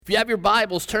If you have your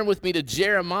Bibles, turn with me to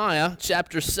Jeremiah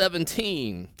chapter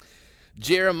 17.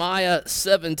 Jeremiah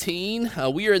 17.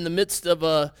 We are in the midst of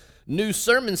a new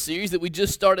sermon series that we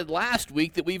just started last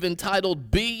week that we've entitled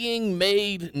Being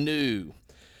Made New.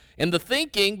 And the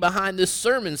thinking behind this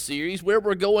sermon series, where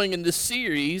we're going in this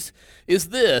series, is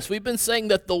this. We've been saying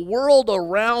that the world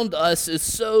around us is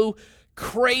so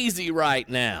crazy right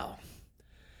now.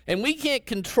 And we can't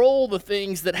control the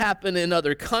things that happen in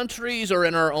other countries or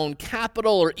in our own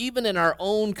capital or even in our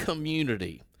own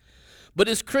community. But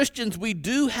as Christians, we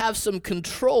do have some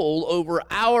control over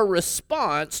our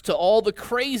response to all the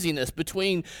craziness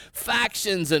between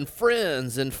factions and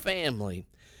friends and family.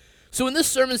 So in this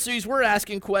sermon series, we're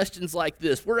asking questions like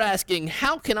this. We're asking,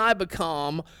 how can I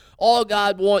become all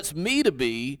God wants me to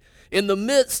be in the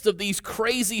midst of these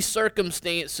crazy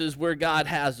circumstances where God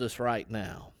has us right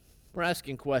now? We're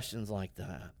asking questions like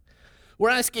that. We're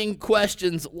asking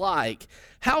questions like,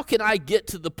 how can I get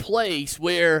to the place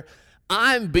where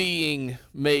I'm being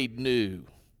made new?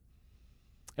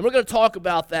 And we're going to talk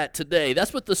about that today.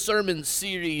 That's what the sermon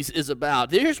series is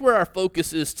about. Here's where our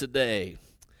focus is today.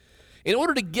 In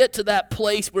order to get to that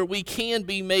place where we can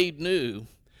be made new,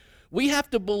 we have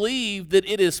to believe that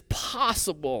it is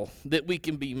possible that we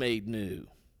can be made new.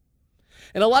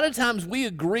 And a lot of times we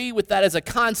agree with that as a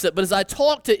concept, but as I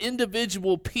talk to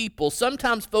individual people,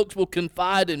 sometimes folks will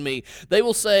confide in me. They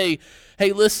will say,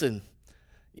 hey, listen,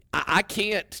 I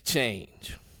can't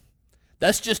change.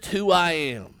 That's just who I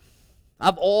am.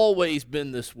 I've always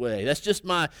been this way. That's just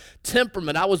my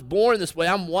temperament. I was born this way.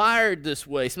 I'm wired this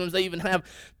way. Sometimes they even have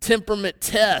temperament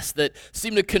tests that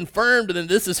seem to confirm to them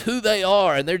this is who they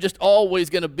are, and they're just always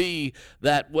going to be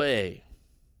that way.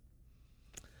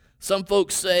 Some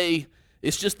folks say,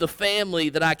 it's just the family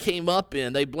that I came up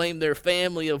in. They blame their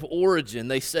family of origin.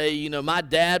 They say, my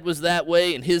dad was that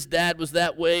way and his dad was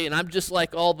that way, and I'm just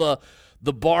like all the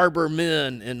barber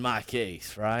men in my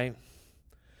case, right?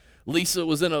 Lisa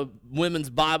was in a women's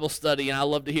Bible study, and I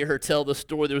love to hear her tell the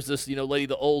story. There was this, lady,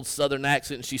 the old Southern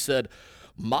accent, and she said,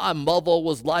 my mother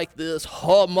was like this,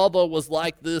 her mother was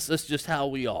like this. That's just how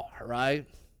we are, right?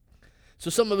 So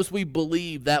some of us, we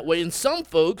believe that way. And some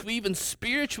folks, we even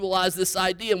spiritualize this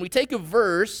idea. And we take a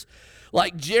verse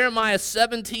like Jeremiah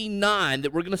 17:9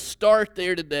 that we're going to start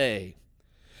there today.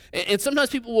 And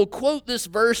sometimes people will quote this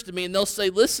verse to me and they'll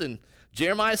say, listen,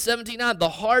 Jeremiah 17:9, the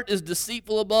heart is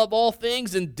deceitful above all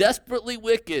things and desperately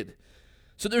wicked.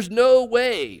 So there's no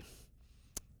way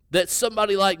that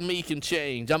somebody like me can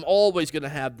change. I'm always going to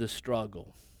have this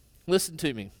struggle. Listen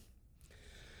to me.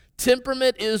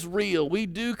 Temperament is real. We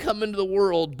do come into the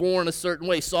world born a certain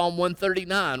way. Psalm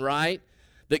 139, right?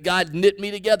 That God knit me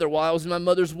together while I was in my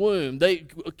mother's womb.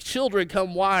 Children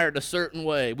come wired a certain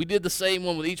way. We did the same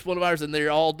one with each one of ours, and they're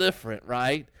all different,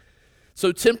 right?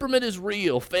 So temperament is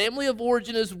real. Family of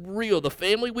origin is real. The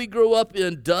family we grow up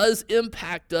in does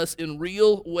impact us in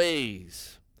real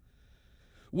ways.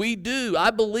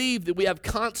 I believe that we have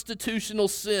constitutional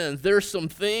sins. There are some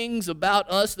things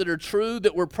about us that are true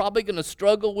that we're probably going to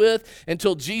struggle with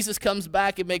until Jesus comes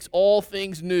back and makes all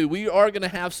things new. We are going to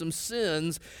have some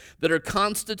sins that are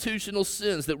constitutional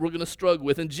sins that we're going to struggle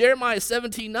with. And Jeremiah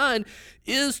 17:9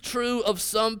 is true of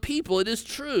some people. It is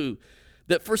true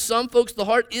that for some folks the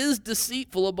heart is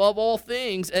deceitful above all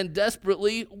things and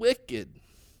desperately wicked.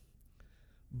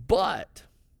 But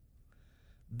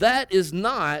that is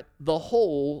not the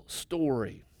whole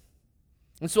story.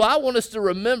 And so I want us to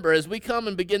remember, as we come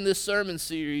and begin this sermon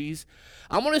series,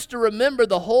 I want us to remember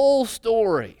the whole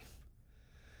story.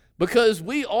 Because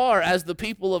we are, as the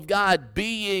people of God,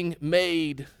 being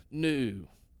made new.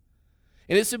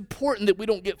 And it's important that we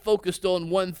don't get focused on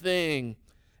one thing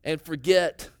and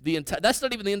forget the entire. That's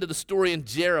not even the end of the story in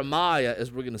Jeremiah,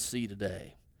 as we're going to see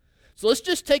today. So let's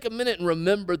just take a minute and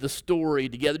remember the story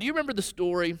together. Do you remember the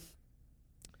story?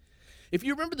 If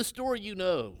you remember the story, you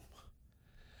know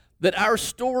that our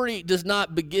story does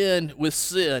not begin with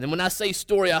sin. And when I say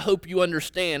story, I hope you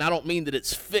understand. I don't mean that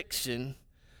it's fiction.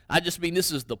 I just mean this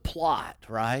is the plot,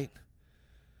 right?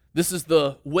 This is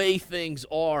the way things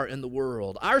are in the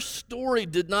world. Our story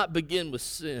did not begin with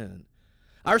sin.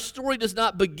 Our story does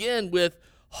not begin with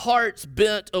hearts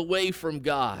bent away from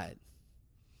God.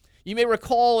 You may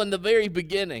recall in the very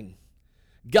beginning,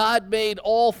 God made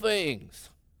all things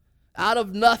out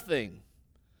of nothing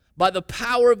by the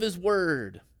power of his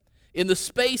word in the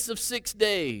space of 6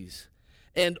 days,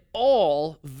 and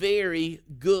all very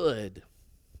good.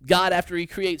 God, after he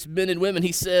creates men and women,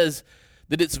 he says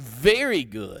that it's very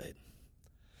good.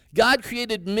 God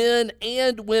created men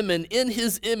and women in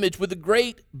his image with a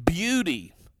great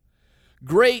beauty,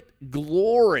 great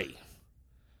glory,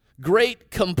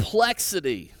 great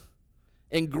complexity,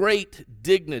 and great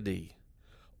dignity,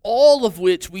 all of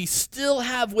which we still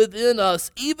have within us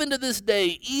even to this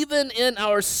day, even in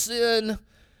our sin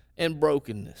and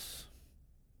brokenness.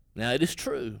 Now, it is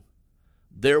true,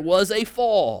 there was a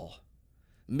fall.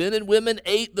 Men and women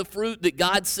ate the fruit that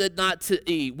God said not to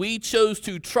eat. We chose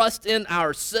to trust in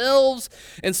ourselves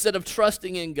instead of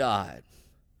trusting in God.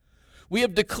 We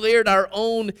have declared our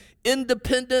own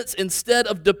independence instead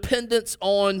of dependence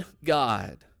on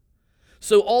God.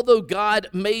 So although God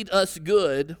made us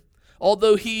good,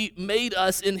 although he made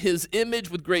us in his image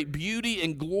with great beauty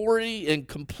and glory and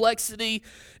complexity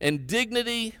and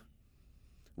dignity,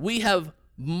 we have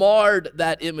marred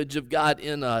that image of God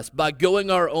in us by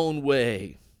going our own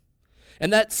way.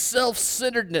 And that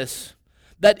self-centeredness,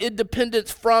 that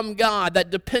independence from God, that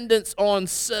dependence on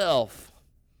self,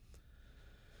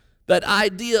 that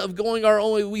idea of going our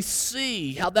own way, we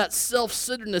see how that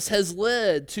self-centeredness has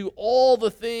led to all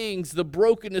the things, the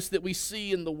brokenness that we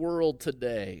see in the world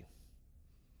today.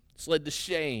 It's led to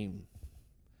shame.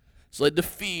 It's led to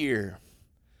fear.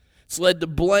 It's led to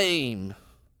blame.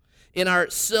 In our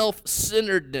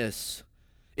self-centeredness,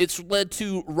 it's led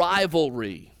to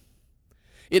rivalry.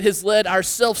 Our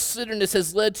self-centeredness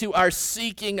has led to our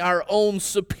seeking our own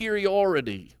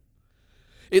superiority.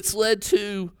 It's led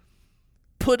to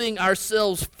putting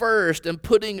ourselves first and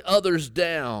putting others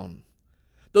down.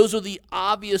 Those are the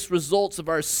obvious results of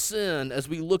our sin as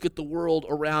we look at the world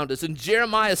around us. And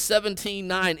Jeremiah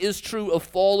 17:9 is true of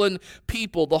fallen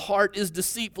people. The heart is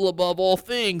deceitful above all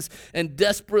things and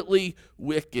desperately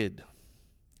wicked.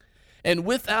 And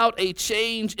without a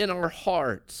change in our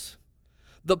hearts,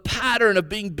 the pattern of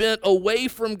being bent away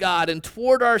from God and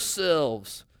toward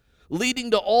ourselves, leading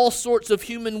to all sorts of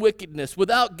human wickedness.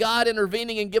 Without God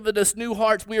intervening and giving us new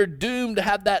hearts, we are doomed to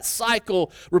have that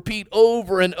cycle repeat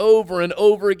over and over and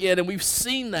over again. And we've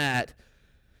seen that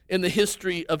in the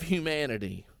history of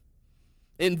humanity.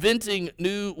 Inventing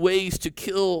new ways to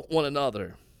kill one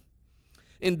another.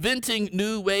 Inventing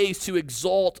new ways to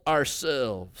exalt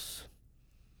ourselves.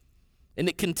 And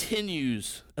it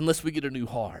continues unless we get a new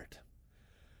heart.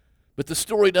 But the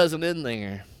story doesn't end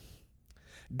there.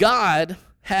 God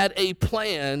had a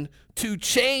plan to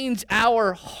change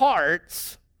our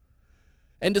hearts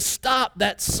and to stop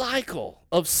that cycle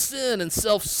of sin and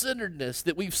self-centeredness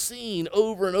that we've seen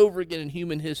over and over again in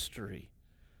human history.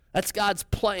 That's God's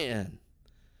plan.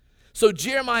 So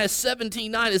Jeremiah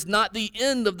 17:9 is not the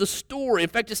end of the story. In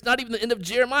fact, it's not even the end of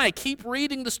Jeremiah. Keep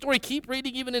reading the story. Keep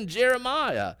reading even in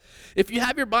Jeremiah. If you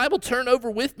have your Bible, turn over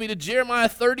with me to Jeremiah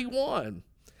 31.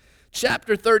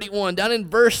 Chapter 31, down in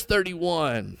verse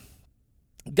 31.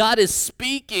 God is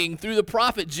speaking through the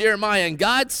prophet Jeremiah, and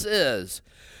God says,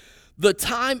 "The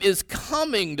time is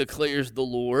coming, declares the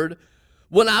Lord,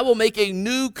 when I will make a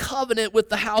new covenant with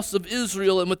the house of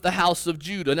Israel and with the house of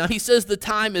Judah." Now, he says the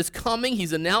time is coming.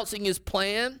 He's announcing his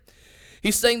plan.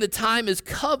 He's saying the time is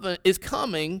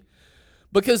coming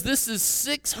because this is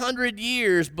 600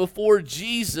 years before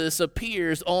Jesus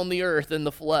appears on the earth in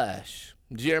the flesh.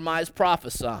 Jeremiah's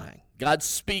prophesying. God's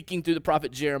speaking through the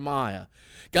prophet Jeremiah.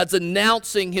 God's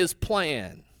announcing his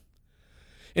plan.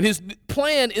 And his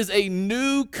plan is a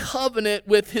new covenant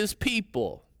with his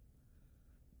people.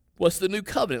 What's the new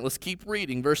covenant? Let's keep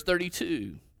reading. Verse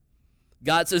 32.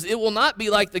 God says, "It will not be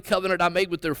like the covenant I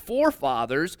made with their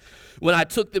forefathers when I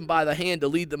took them by the hand to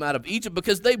lead them out of Egypt,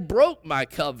 because they broke my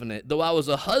covenant, though I was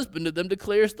a husband to them,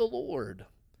 declares the Lord."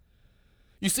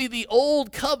 You see, the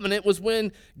old covenant was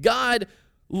when God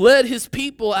led his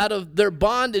people out of their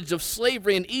bondage of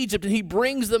slavery in Egypt, and he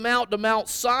brings them out to Mount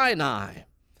Sinai.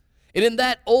 And in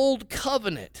that old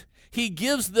covenant, he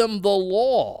gives them the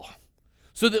law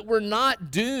so that we're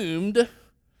not doomed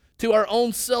to our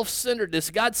own self-centeredness.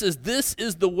 God says, this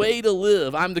is the way to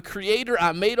live. I'm the creator.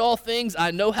 I made all things.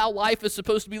 I know how life is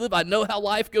supposed to be lived. I know how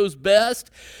life goes best.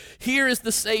 Here is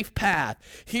the safe path.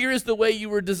 Here is the way you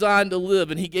were designed to live.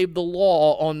 And he gave the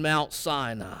law on Mount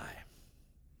Sinai.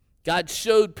 God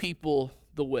showed people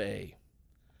the way.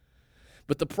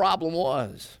 But the problem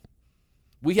was,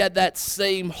 we had that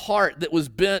same heart that was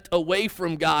bent away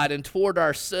from God and toward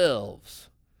ourselves.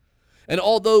 And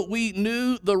although we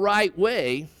knew the right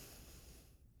way,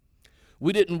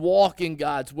 we didn't walk in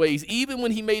God's ways, even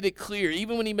when he made it clear,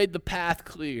 even when he made the path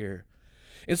clear.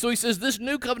 And so he says, this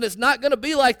new covenant is not going to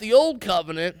be like the old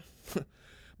covenant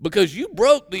because you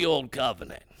broke the old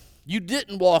covenant. You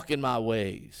didn't walk in my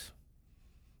ways.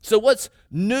 So what's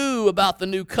new about the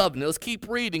new covenant? Let's keep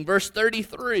reading. Verse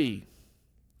 33.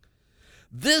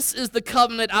 "This is the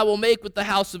covenant I will make with the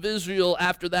house of Israel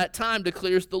after that time,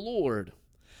 declares the Lord.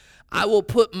 I will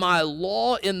put my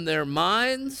law in their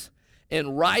minds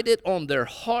and write it on their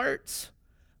hearts.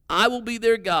 I will be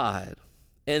their God,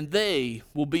 and they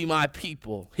will be my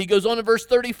people. He goes on in verse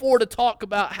 34 to talk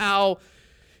about how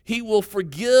he will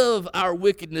forgive our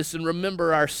wickedness and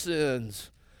remember our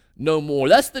sins no more.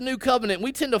 That's the new covenant.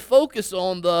 We tend to focus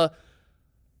on the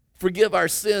forgive our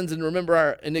sins and remember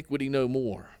our iniquity no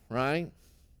more, right?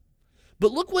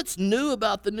 But look what's new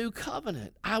about the new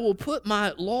covenant. I will put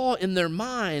my law in their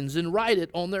minds and write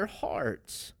it on their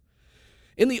hearts.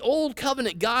 In the old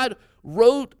covenant, God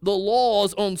wrote the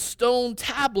laws on stone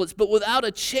tablets, but without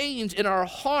a change in our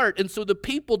heart, and so the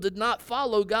people did not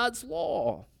follow God's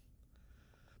law.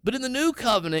 But in the new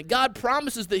covenant, God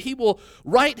promises that he will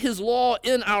write his law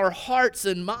in our hearts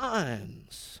and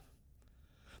minds.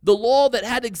 The law that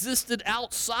had existed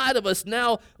outside of us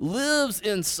now lives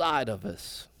inside of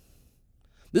us.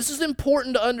 This is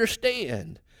important to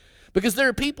understand because there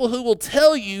are people who will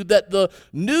tell you that the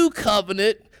new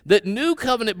covenant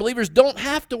believers don't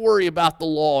have to worry about the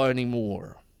law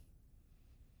anymore.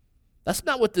 That's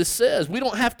not what this says. We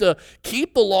don't have to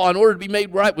keep the law in order to be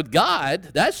made right with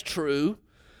God. That's true.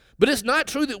 But it's not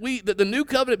true that the new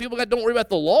covenant people of God don't worry about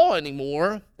the law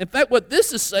anymore. In fact, what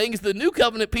this is saying is the new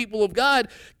covenant people of God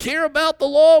care about the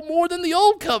law more than the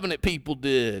old covenant people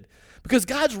did. Because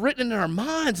God's written in our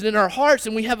minds and in our hearts,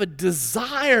 and we have a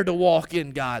desire to walk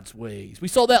in God's ways. We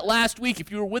saw that last week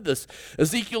if you were with us.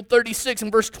 Ezekiel 36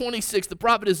 and verse 26, the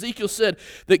prophet Ezekiel said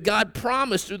that God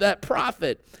promised through that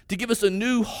prophet to give us a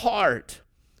new heart.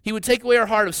 He would take away our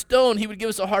heart of stone. He would give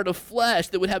us a heart of flesh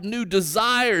that would have new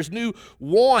desires, new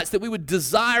wants, that we would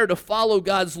desire to follow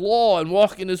God's law and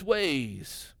walk in his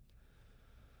ways.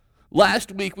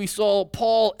 Last week, we saw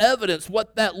Paul evidence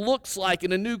what that looks like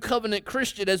in a new covenant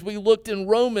Christian as we looked in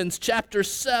Romans chapter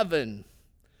 7.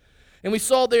 And we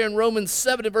saw there in Romans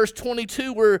 7 and verse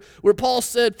 22 where Paul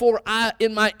said, "For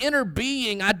in my inner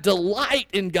being I delight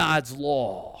in God's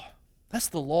law." That's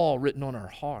the law written on our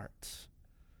hearts.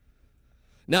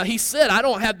 Now, he said, I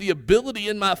don't have the ability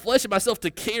in my flesh of myself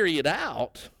to carry it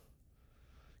out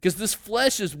because this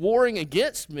flesh is warring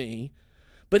against me.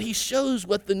 But he shows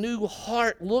what the new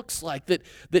heart looks like, that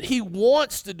he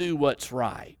wants to do what's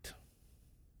right,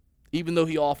 even though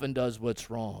he often does what's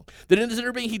wrong. That in his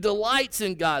inner being, he delights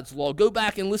in God's law. Go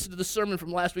back and listen to the sermon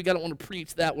from last week. I don't want to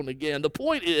preach that one again. The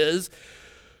point is,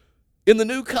 in the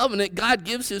new covenant, God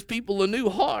gives his people a new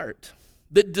heart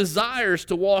that desires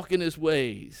to walk in his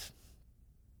ways.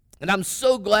 And I'm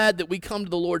so glad that we come to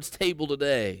the Lord's table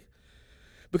today,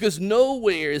 because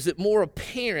nowhere is it more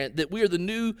apparent that we are the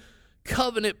new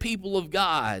covenant people of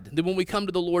God than when we come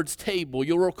to the Lord's table.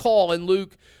 You'll recall in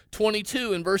Luke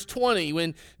 22 and verse 20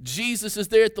 when Jesus is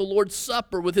there at the Lord's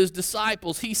Supper with his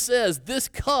disciples, he says, "This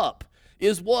cup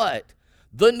is what?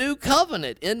 The new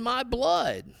covenant in my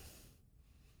blood."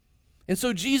 And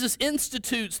so Jesus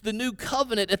institutes the new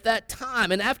covenant at that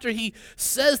time. And after he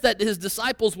says that to his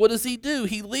disciples, what does he do?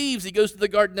 He leaves. He goes to the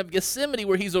Garden of Gethsemane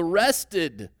where he's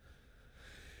arrested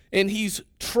and he's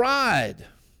tried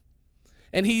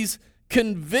and he's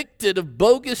convicted of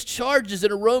bogus charges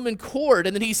in a Roman court,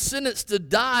 and then he's sentenced to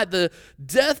die the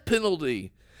death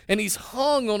penalty, and he's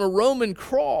hung on a Roman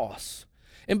cross.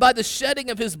 And by the shedding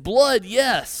of his blood,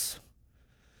 yes,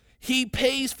 he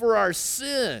pays for our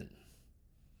sin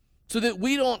so that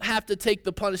we don't have to take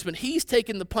the punishment. He's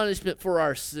taken the punishment for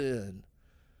our sin.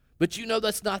 But you know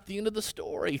that's not the end of the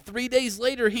story. 3 days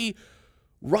later, he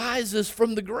rises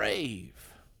from the grave.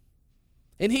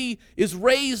 And he is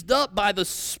raised up by the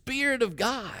Spirit of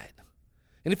God.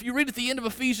 And if you read at the end of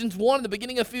Ephesians 1 and the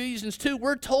beginning of Ephesians 2,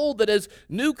 we're told that as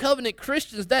New Covenant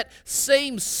Christians, that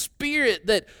same Spirit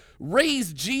that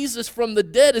raised Jesus from the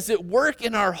dead is at work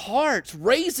in our hearts,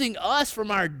 raising us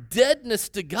from our deadness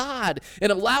to God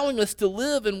and allowing us to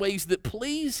live in ways that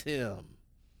please him.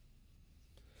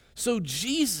 So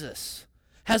Jesus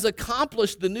has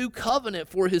accomplished the new covenant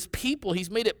for his people. He's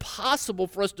made it possible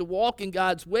for us to walk in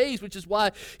God's ways, which is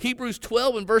why Hebrews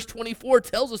 12 and verse 24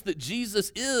 tells us that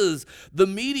Jesus is the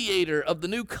mediator of the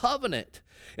new covenant.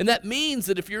 And that means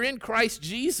that if you're in Christ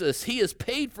Jesus, he has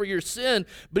paid for your sin,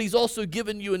 but he's also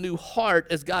given you a new heart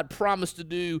as God promised to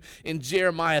do in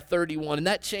Jeremiah 31. And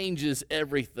that changes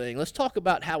everything. Let's talk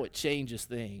about how it changes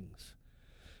things.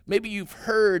 Maybe you've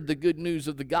heard the good news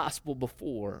of the gospel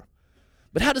before.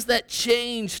 But how does that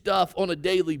change stuff on a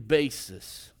daily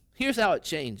basis? Here's how it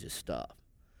changes stuff.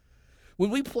 When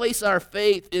we place our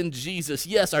faith in Jesus,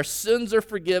 yes, our sins are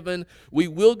forgiven. We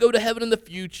will go to heaven in the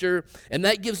future, and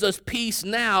that gives us peace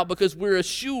now because we're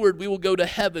assured we will go to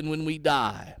heaven when we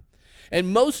die.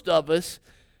 And most of us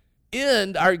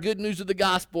end our good news of the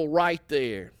gospel right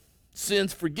there.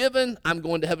 Sins forgiven, I'm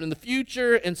going to heaven in the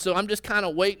future, and so I'm just kind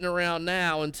of waiting around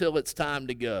now until it's time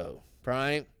to go,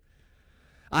 right?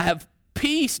 I have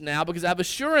peace now because I have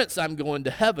assurance I'm going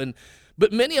to heaven.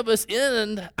 But many of us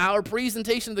end our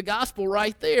presentation of the gospel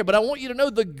right there. But I want you to know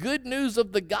the good news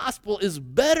of the gospel is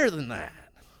better than that.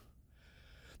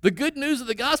 The good news of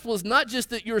the gospel is not just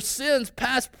that your sins,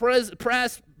 past,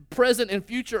 present, and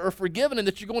future are forgiven and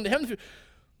that you're going to heaven.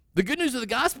 The good news of the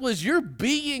gospel is you're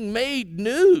being made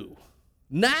new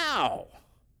now.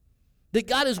 That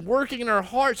God is working in our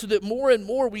hearts so that more and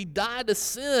more we die to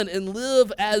sin and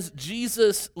live as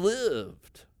Jesus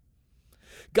lived.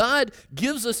 God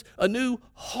gives us a new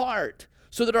heart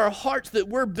so that our hearts that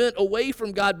were bent away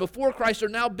from God before Christ are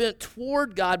now bent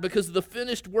toward God because of the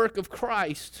finished work of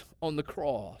Christ on the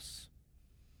cross.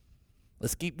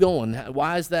 Let's keep going.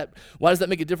 Why does that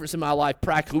make a difference in my life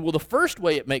practically? Well, the first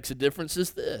way it makes a difference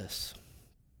is this.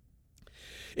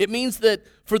 It means that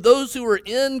for those who are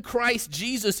in Christ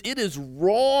Jesus, it is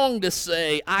wrong to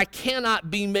say, I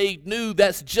cannot be made new.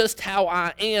 That's just how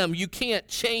I am. You can't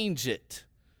change it.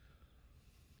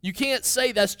 You can't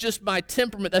say that's just my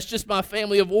temperament, that's just my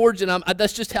family of origin,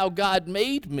 that's just how God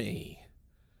made me.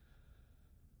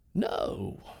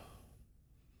 No.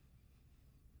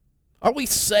 Are we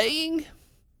saying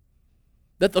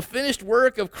that the finished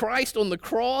work of Christ on the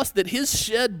cross, that his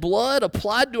shed blood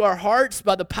applied to our hearts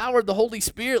by the power of the Holy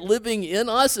Spirit living in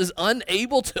us is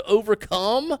unable to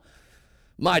overcome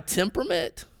my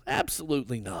temperament?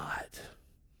 Absolutely not.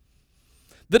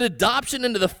 That adoption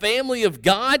into the family of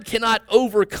God cannot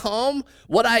overcome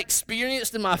what I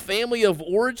experienced in my family of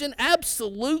origin?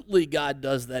 Absolutely, God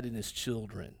does that in his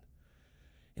children.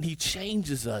 And he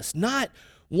changes us, not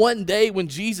one day when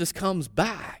Jesus comes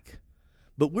back,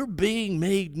 but we're being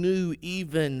made new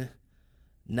even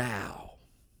now.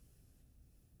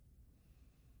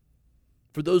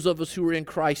 For those of us who are in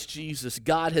Christ Jesus,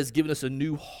 God has given us a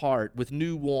new heart with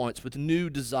new wants, with new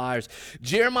desires.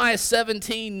 Jeremiah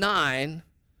 17:9,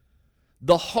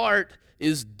 the heart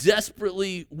is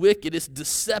desperately wicked. It's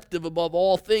deceptive above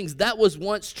all things. That was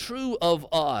once true of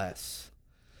us.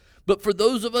 But for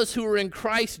those of us who are in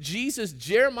Christ Jesus,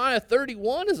 Jeremiah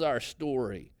 31 is our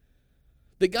story.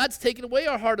 That God's taken away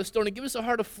our heart of stone and given us a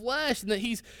heart of flesh, and that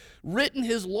he's written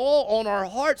his law on our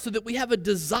hearts so that we have a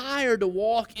desire to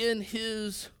walk in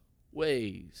his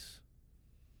ways.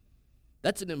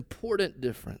 That's an important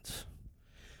difference.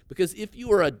 Because if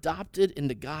you are adopted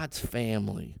into God's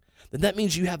family, then that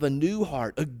means you have a new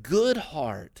heart, a good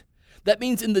heart. That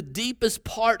means in the deepest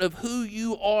part of who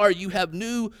you are, you have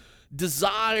new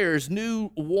desires,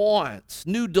 new wants,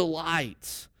 new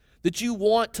delights, that you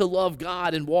want to love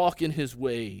God and walk in his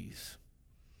ways.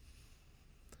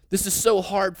 This is so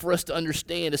hard for us to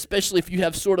understand, especially if you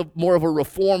have sort of more of a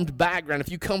reformed background.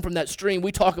 If you come from that stream,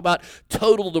 we talk about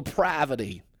total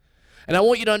depravity. And I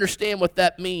want you to understand what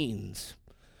that means.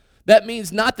 That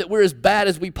means not that we're as bad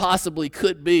as we possibly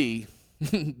could be.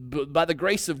 By the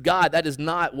grace of God, that is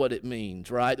not what it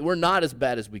means, right? We're not as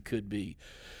bad as we could be.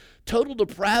 Total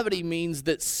depravity means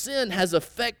that sin has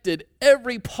affected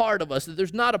every part of us, that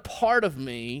there's not a part of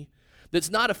me that's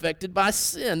not affected by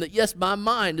sin, that yes, my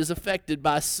mind is affected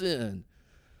by sin,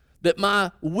 that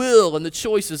my will and the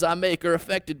choices I make are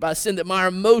affected by sin, that my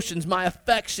emotions, my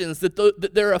affections,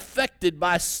 that they're affected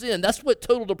by sin. That's what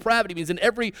total depravity means. In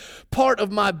every part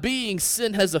of my being,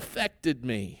 sin has affected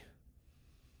me.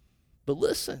 But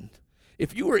listen,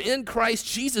 if you are in Christ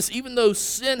Jesus, even though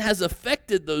sin has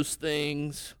affected those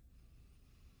things,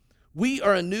 we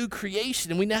are a new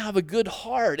creation and we now have a good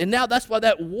heart. And now that's why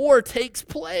that war takes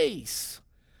place.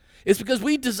 It's because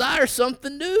we desire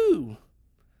something new.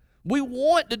 We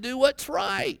want to do what's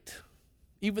right,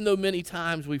 even though many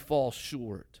times we fall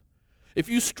short. If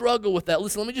you struggle with that,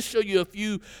 listen, let me just show you a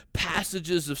few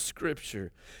passages of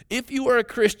Scripture. If you are a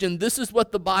Christian, this is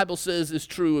what the Bible says is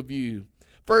true of you.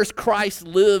 First, Christ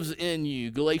lives in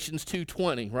you, Galatians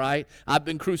 2:20, right? I've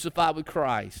been crucified with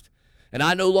Christ. And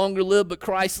I no longer live, but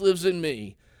Christ lives in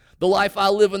me. The life I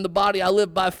live in the body, I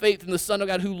live by faith in the Son of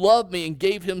God who loved me and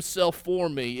gave himself for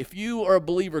me. If you are a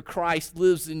believer, Christ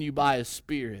lives in you by his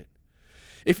Spirit.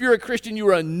 If you're a Christian, you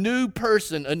are a new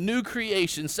person, a new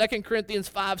creation. 2 Corinthians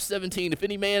 5:17, if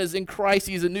any man is in Christ,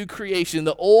 he is a new creation.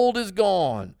 The old is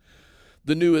gone,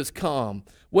 the new has come.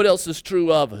 What else is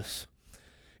true of us?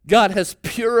 God has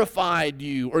purified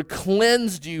you or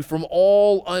cleansed you from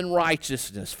all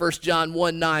unrighteousness. 1 John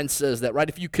 1:9 says that, right?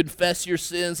 If you confess your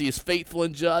sins, he is faithful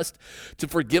and just to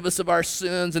forgive us of our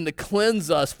sins and to cleanse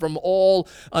us from all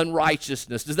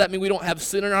unrighteousness. Does that mean we don't have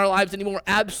sin in our lives anymore?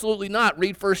 Absolutely not.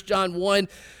 Read 1 John 1,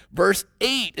 verse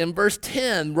 8 and verse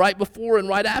 10, right before and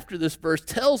right after this verse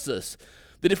tells us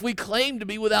that if we claim to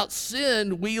be without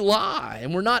sin, we lie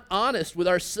and we're not honest with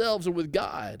ourselves or with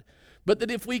God. but that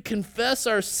if we confess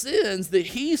our sins, that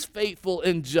he's faithful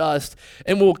and just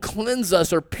and will cleanse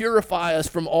us or purify us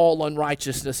from all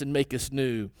unrighteousness and make us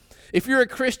new. If you're a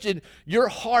Christian, your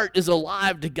heart is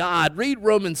alive to God. Read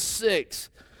Romans 6,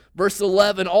 verse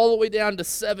 11, all the way down to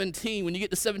 17. When you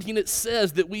get to 17, it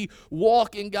says that we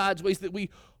walk in God's ways, that we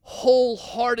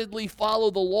wholeheartedly follow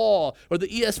the law. Or the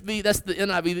ESV, that's the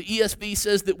NIV, the ESV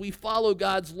says that we follow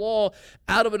God's law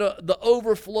out of the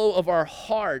overflow of our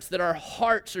hearts, that our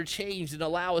hearts are changed and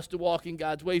allow us to walk in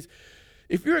God's ways.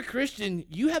 If you're a Christian,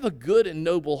 you have a good and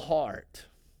noble heart.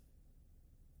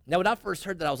 Now, when I first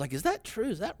heard that, I was like, is that true?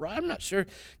 Is that right? I'm not sure,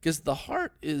 because the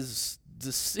heart is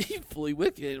deceitfully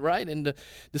wicked, right? And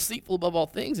deceitful above all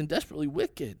things and desperately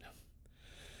wicked.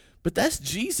 But that's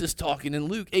Jesus talking in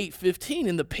Luke 8:15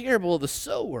 in the parable of the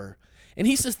sower. And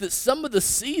he says that some of the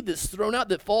seed that's thrown out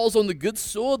that falls on the good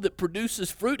soil that produces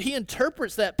fruit, he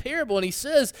interprets that parable and he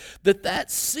says that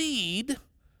that seed,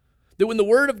 that when the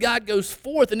word of God goes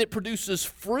forth and it produces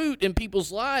fruit in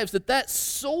people's lives, that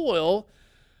soil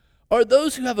are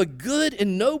those who have a good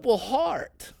and noble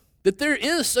heart. That there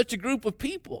is such a group of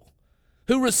people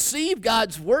who receive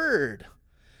God's word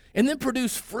and then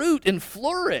produce fruit and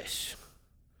flourish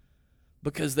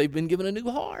because they've been given a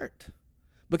new heart,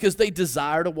 because they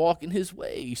desire to walk in his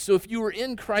ways. So if you are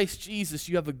in Christ Jesus,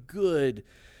 you have a good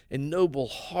and noble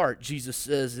heart, Jesus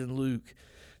says in Luke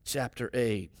chapter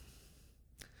 8.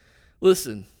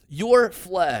 Listen, your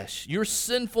flesh, your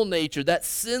sinful nature, that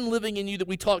sin living in you that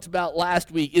we talked about last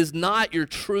week is not your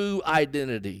true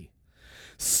identity.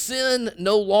 Sin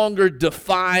no longer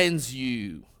defines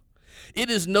you.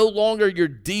 It is no longer your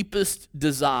deepest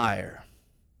desire.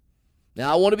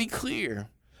 Now, I want to be clear.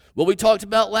 What we talked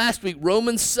about last week,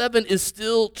 Romans 7 is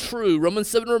still true. Romans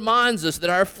 7 reminds us that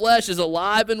our flesh is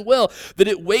alive and well, that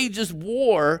it wages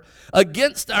war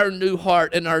against our new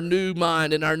heart and our new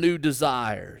mind and our new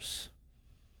desires.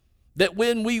 That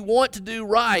when we want to do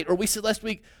right, or we said last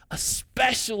week,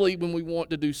 especially when we want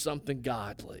to do something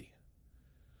godly,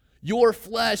 your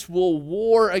flesh will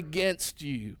war against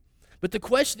you. But the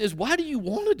question is, why do you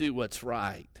want to do what's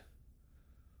right?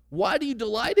 Why do you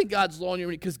delight in God's law?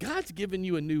 Because God's given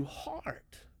you a new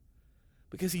heart.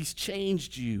 Because he's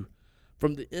changed you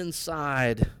from the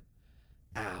inside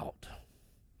out.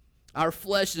 Our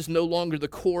flesh is no longer the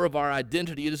core of our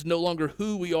identity. It is no longer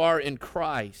who we are in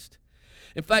Christ.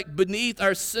 In fact, beneath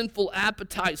our sinful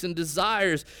appetites and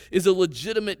desires is a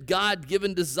legitimate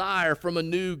God-given desire from a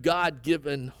new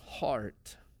God-given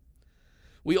heart.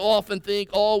 We often think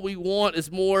all we want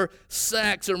is more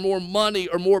sex or more money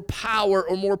or more power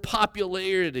or more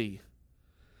popularity.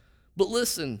 But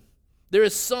listen, there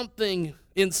is something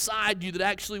inside you that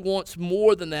actually wants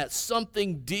more than that,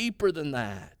 something deeper than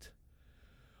that.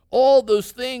 All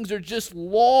those things are just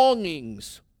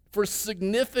longings for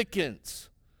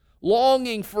significance,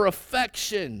 longing for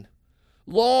affection,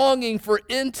 longing for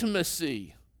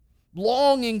intimacy,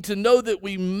 longing to know that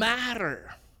we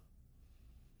matter.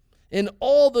 And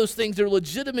all those things are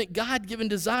legitimate God-given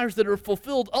desires that are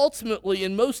fulfilled ultimately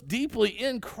and most deeply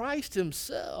in Christ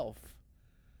himself.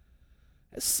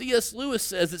 As C.S. Lewis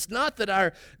says, it's not that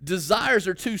our desires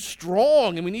are too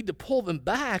strong and we need to pull them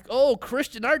back. Oh,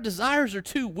 Christian, our desires are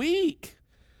too weak.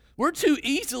 We're too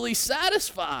easily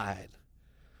satisfied.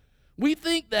 We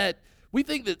think that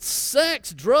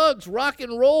sex, drugs, rock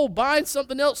and roll, buying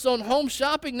something else on Home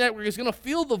Shopping Network is going to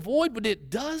fill the void, but it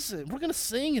doesn't. We're going to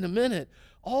sing in a minute.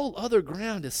 All other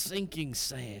ground is sinking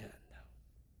sand.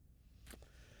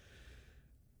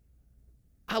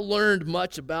 I learned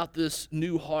much about this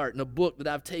new heart in a book that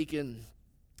I've taken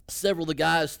several of the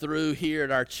guys through here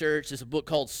at our church. It's a book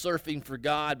called Surfing for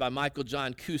God by Michael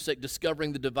John Cusick,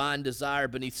 Discovering the Divine Desire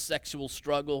Beneath Sexual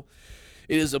Struggle.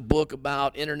 It is a book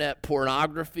about internet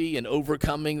pornography and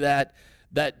overcoming that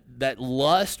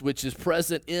lust which is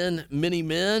present in many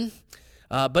men.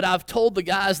 But I've told the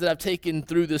guys that I've taken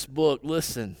through this book,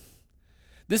 listen,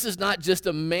 this is not just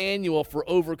a manual for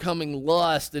overcoming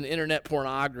lust and internet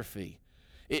pornography.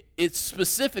 It's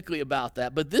specifically about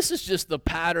that, but this is just the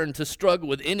pattern to struggle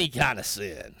with any kind of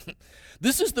sin.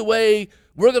 This is the way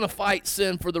we're going to fight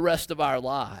sin for the rest of our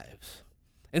lives.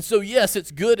 And so, yes,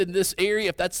 it's good in this area.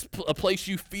 If that's a place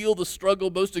you feel the struggle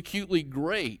most acutely,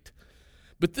 great.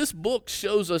 But this book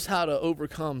shows us how to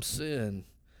overcome sin.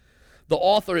 The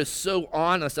author is so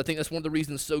honest. I think that's one of the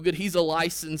reasons it's so good. He's a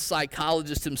licensed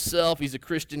psychologist himself. He's a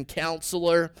Christian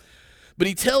counselor. But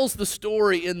he tells the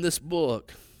story in this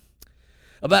book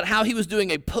about how he was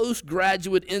doing a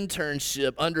postgraduate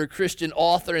internship under a Christian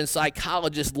author and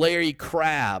psychologist, Larry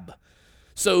Crabb.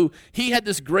 So he had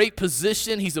this great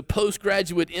position. He's a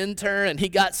postgraduate intern, and he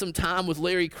got some time with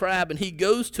Larry Crabb, and he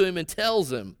goes to him and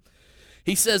tells him,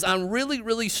 He says, I'm really,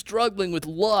 really struggling with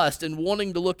lust and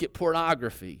wanting to look at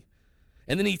pornography.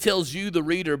 And then he tells you, the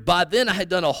reader, by then I had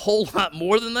done a whole lot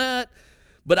more than that,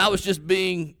 but I was just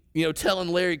telling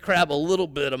Larry Crabb a little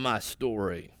bit of my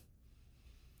story.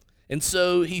 And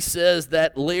so he says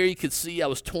that Larry could see I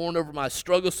was torn over my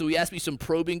struggle, so he asked me some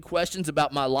probing questions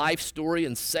about my life story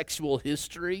and sexual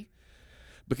history,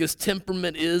 because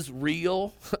temperament is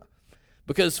real,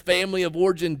 because family of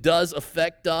origin does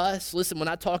affect us. Listen, when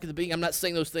I talk at the beginning, I'm not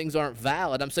saying those things aren't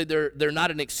valid. I'm saying they're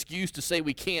not an excuse to say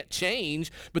we can't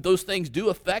change, but those things do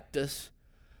affect us.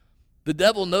 The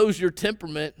devil knows your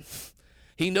temperament.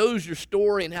 He knows your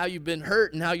story and how you've been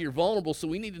hurt and how you're vulnerable, so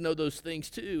we need to know those things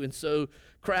too. And so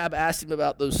Crabb asked him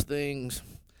about those things.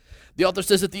 The author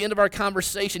says, at the end of our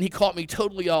conversation, he caught me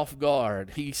totally off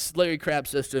guard. Larry Crabb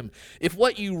says to him, if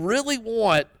what you really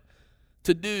want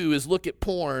to do is look at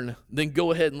porn, then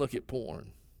go ahead and look at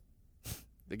porn.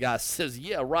 The guy says,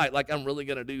 yeah, right, like I'm really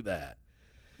going to do that.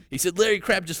 He said, Larry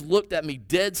Crabb just looked at me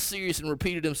dead serious and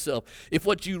repeated himself, if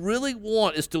what you really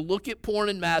want is to look at porn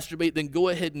and masturbate, then go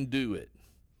ahead and do it.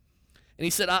 And he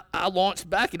said, I launched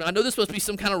back. I know this must be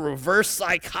some kind of reverse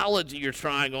psychology you're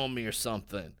trying on me or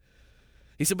something.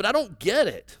 He said, but I don't get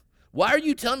it. Why are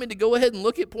you telling me to go ahead and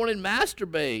look at porn and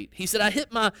masturbate? He said, I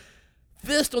hit my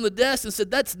fist on the desk and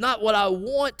said, that's not what I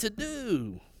want to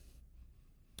do.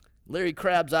 Larry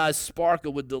Crabb's eyes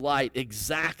sparkled with delight.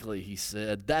 Exactly, he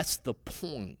said. That's the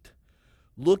point.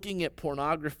 Looking at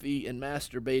pornography and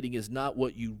masturbating is not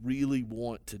what you really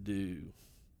want to do.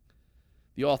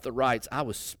 The author writes, I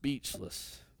was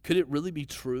speechless. Could it really be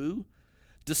true?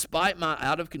 Despite my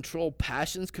out-of-control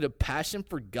passions, could a passion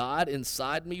for God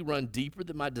inside me run deeper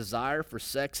than my desire for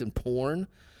sex and porn?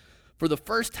 For the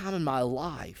first time in my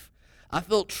life, I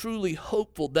felt truly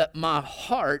hopeful that my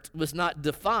heart was not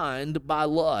defined by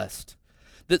lust,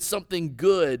 that something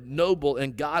good, noble,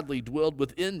 and godly dwelled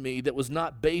within me that was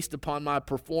not based upon my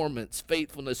performance,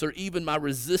 faithfulness, or even my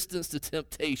resistance to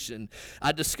temptation.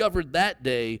 I discovered that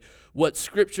day what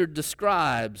Scripture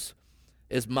describes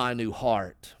as my new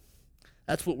heart.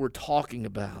 That's what we're talking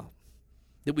about,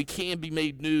 that we can be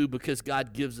made new because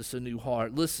God gives us a new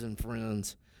heart. Listen,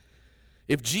 friends,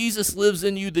 if Jesus lives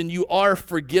in you, then you are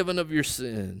forgiven of your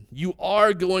sin. You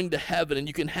are going to heaven, and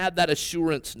you can have that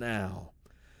assurance now.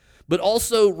 But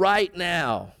also right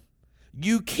now,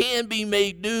 you can be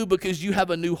made new because you have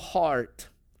a new heart.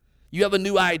 You have a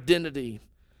new identity.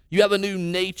 You have a new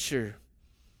nature.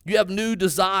 You have new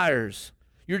desires.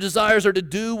 Your desires are to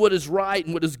do what is right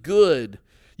and what is good.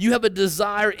 You have a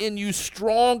desire in you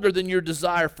stronger than your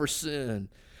desire for sin.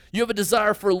 You have a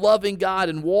desire for loving God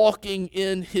and walking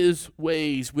in His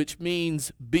ways, which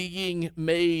means being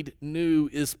made new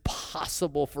is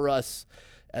possible for us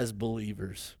as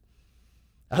believers.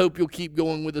 I hope you'll keep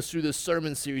going with us through this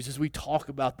sermon series as we talk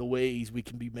about the ways we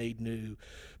can be made new.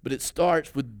 But it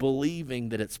starts with believing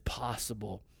that it's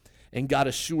possible, and God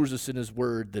assures us in His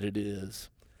Word that it is.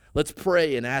 Let's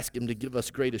pray and ask Him to give us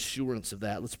great assurance of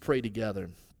that. Let's pray together.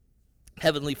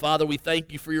 Heavenly Father, we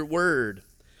thank You for Your Word.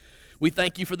 We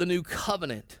thank You for the new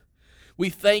covenant. We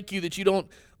thank You that You don't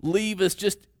leave us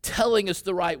just telling us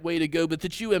the right way to go, but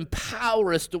that You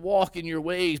empower us to walk in Your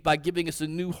ways by giving us a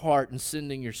new heart and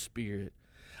sending Your Spirit.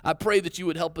 I pray that You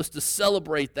would help us to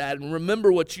celebrate that and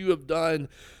remember what You have done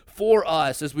for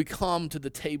us as we come to the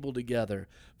table together.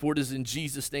 For it is in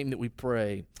Jesus' name that we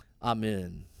pray.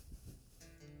 Amen.